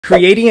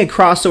Creating a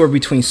crossover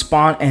between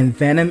Spawn and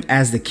Venom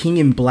as the King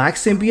and Black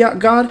Symbiote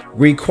God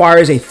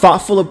requires a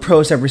thoughtful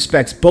approach that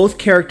respects both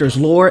characters'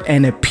 lore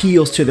and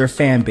appeals to their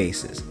fan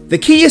bases. The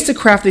key is to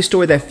craft a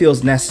story that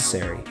feels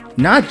necessary,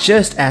 not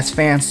just as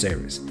fan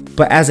service,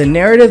 but as a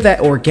narrative that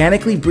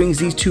organically brings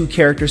these two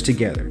characters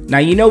together. Now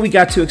you know we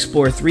got to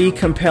explore 3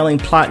 compelling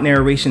plot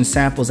narration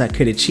samples that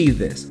could achieve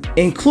this,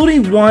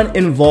 including one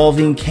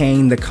involving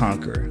Kang the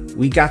Conqueror.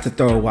 We got to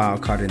throw a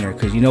wild card in there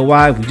because you know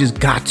why? We just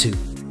got to.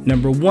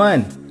 Number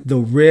 1. The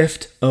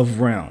Rift of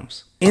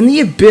Realms. In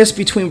the abyss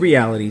between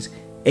realities,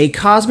 a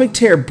cosmic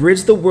tear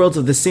bridged the worlds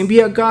of the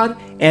Symbiote God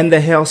and the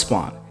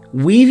Hellspawn,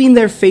 weaving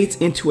their fates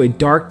into a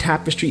dark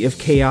tapestry of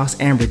chaos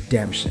and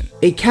redemption.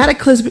 A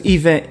cataclysmic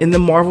event in the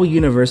Marvel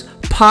Universe,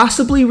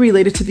 possibly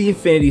related to the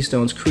Infinity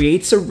Stones,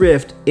 creates a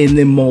rift in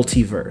the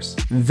multiverse.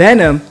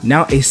 Venom,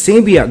 now a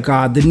Symbiote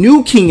God, the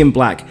new King in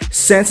Black,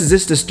 senses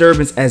this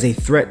disturbance as a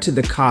threat to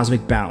the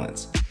cosmic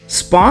balance.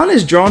 Spawn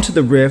is drawn to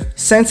the rift,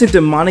 sensing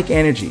demonic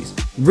energies.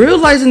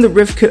 Realizing the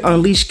rift could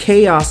unleash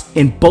chaos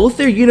in both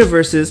their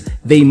universes,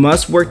 they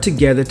must work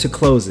together to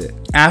close it.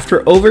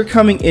 After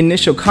overcoming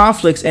initial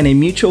conflicts and a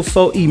mutual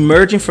foe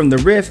emerging from the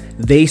rift,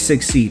 they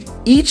succeed,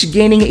 each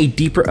gaining a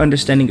deeper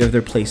understanding of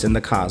their place in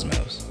the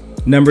cosmos.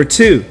 Number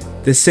 2.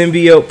 The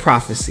Symbiote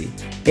Prophecy.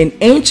 In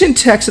ancient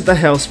texts of the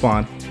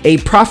Hellspawn, a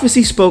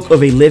prophecy spoke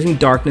of a living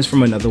darkness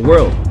from another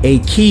world, a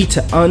key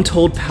to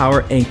untold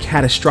power and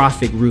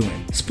catastrophic ruin.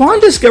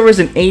 Spawn discovers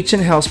an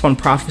ancient Hellspawn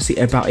prophecy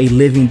about a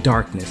living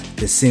darkness,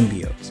 the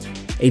symbiotes.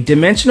 A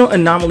dimensional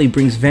anomaly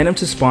brings Venom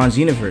to Spawn's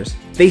universe.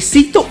 They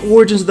seek the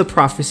origins of the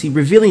prophecy,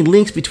 revealing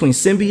links between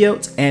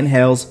symbiotes and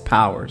Hell's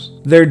powers.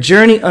 Their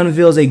journey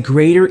unveils a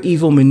greater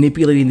evil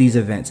manipulating these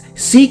events,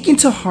 seeking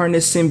to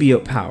harness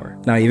symbiote power.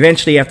 Now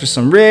eventually, after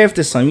some rift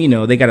and some,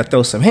 they gotta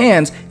throw some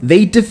hands,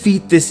 they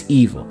defeat this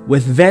evil,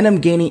 with Venom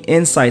gaining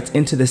insights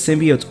into the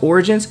symbiote's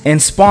origins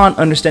and Spawn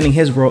understanding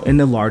his role in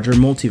the larger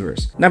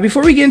multiverse. Now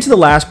before we get into the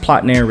last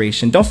plot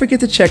narration, don't forget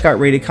to check out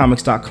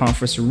RatedComics.com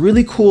for some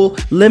really cool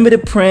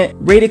limited print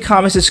Rated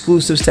Comics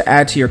exclusives to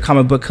add to your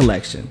comic book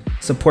collection.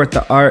 Support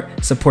the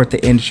art, support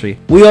the industry.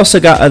 We also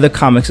got other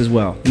comics as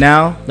well.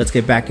 Now, let's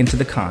get back into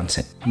the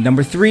content.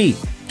 Number 3,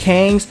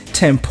 Kang's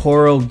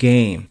temporal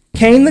game.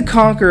 Kang the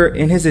Conqueror,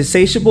 in his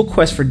insatiable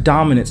quest for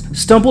dominance,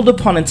 stumbled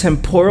upon a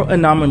temporal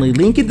anomaly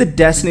linking the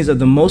destinies of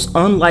the most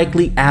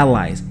unlikely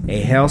allies,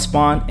 a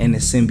Hellspawn and a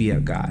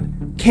Symbiote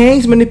God.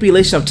 Kang's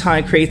manipulation of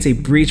time creates a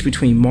breach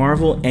between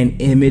Marvel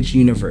and Image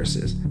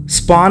universes.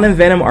 Spawn and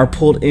Venom are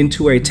pulled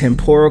into a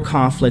temporal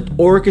conflict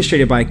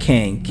orchestrated by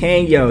Kang.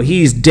 Kang,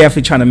 he's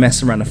definitely trying to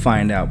mess around to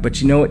find out,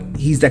 but you know what?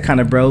 He's that kind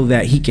of bro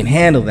that he can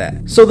handle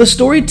that. So the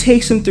story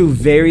takes him through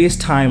various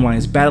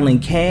timelines, battling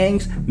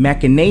Kang's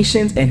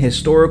machinations and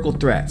historical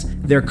threats.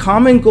 Their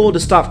common goal to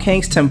stop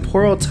Kang's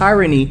temporal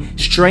tyranny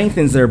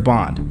strengthens their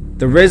bond.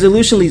 The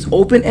resolution leaves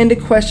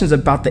open-ended questions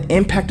about the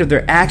impact of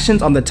their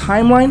actions on the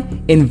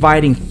timeline,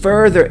 inviting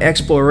further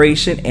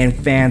exploration and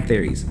fan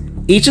theories.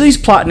 Each of these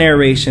plot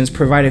narrations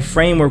provide a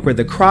framework where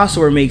the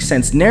crossover makes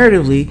sense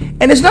narratively,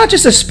 and it's not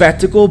just a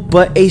spectacle,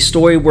 but a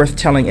story worth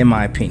telling in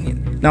my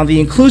opinion. Now the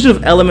inclusion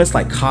of elements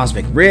like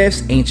cosmic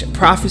rifts, ancient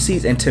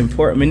prophecies, and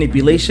temporal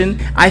manipulation,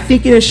 I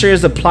think it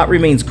ensures the plot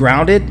remains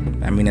grounded.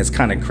 I mean, it's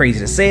kind of crazy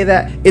to say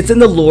that. It's in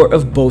the lore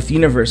of both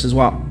universes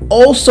while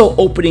also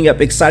opening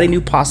up exciting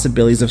new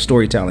possibilities of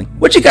storytelling.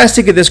 What you guys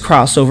think of this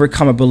crossover?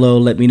 Comment below,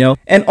 let me know.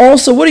 And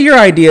also, what are your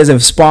ideas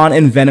if Spawn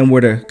and Venom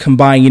were to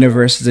combine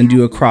universes and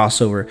do a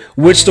crossover?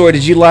 Which story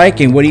did you like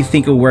and what do you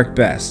think will work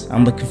best?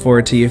 I'm looking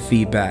forward to your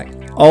feedback.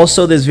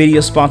 Also, this video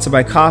is sponsored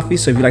by coffee,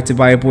 so if you'd like to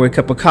buy a boy a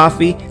cup of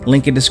coffee,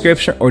 link in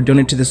description or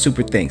donate to the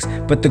super thanks.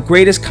 But the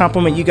greatest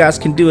compliment you guys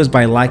can do is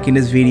by liking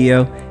this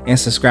video and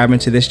subscribing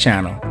to this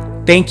channel.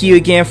 Thank you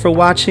again for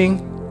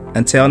watching.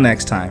 Until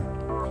next time.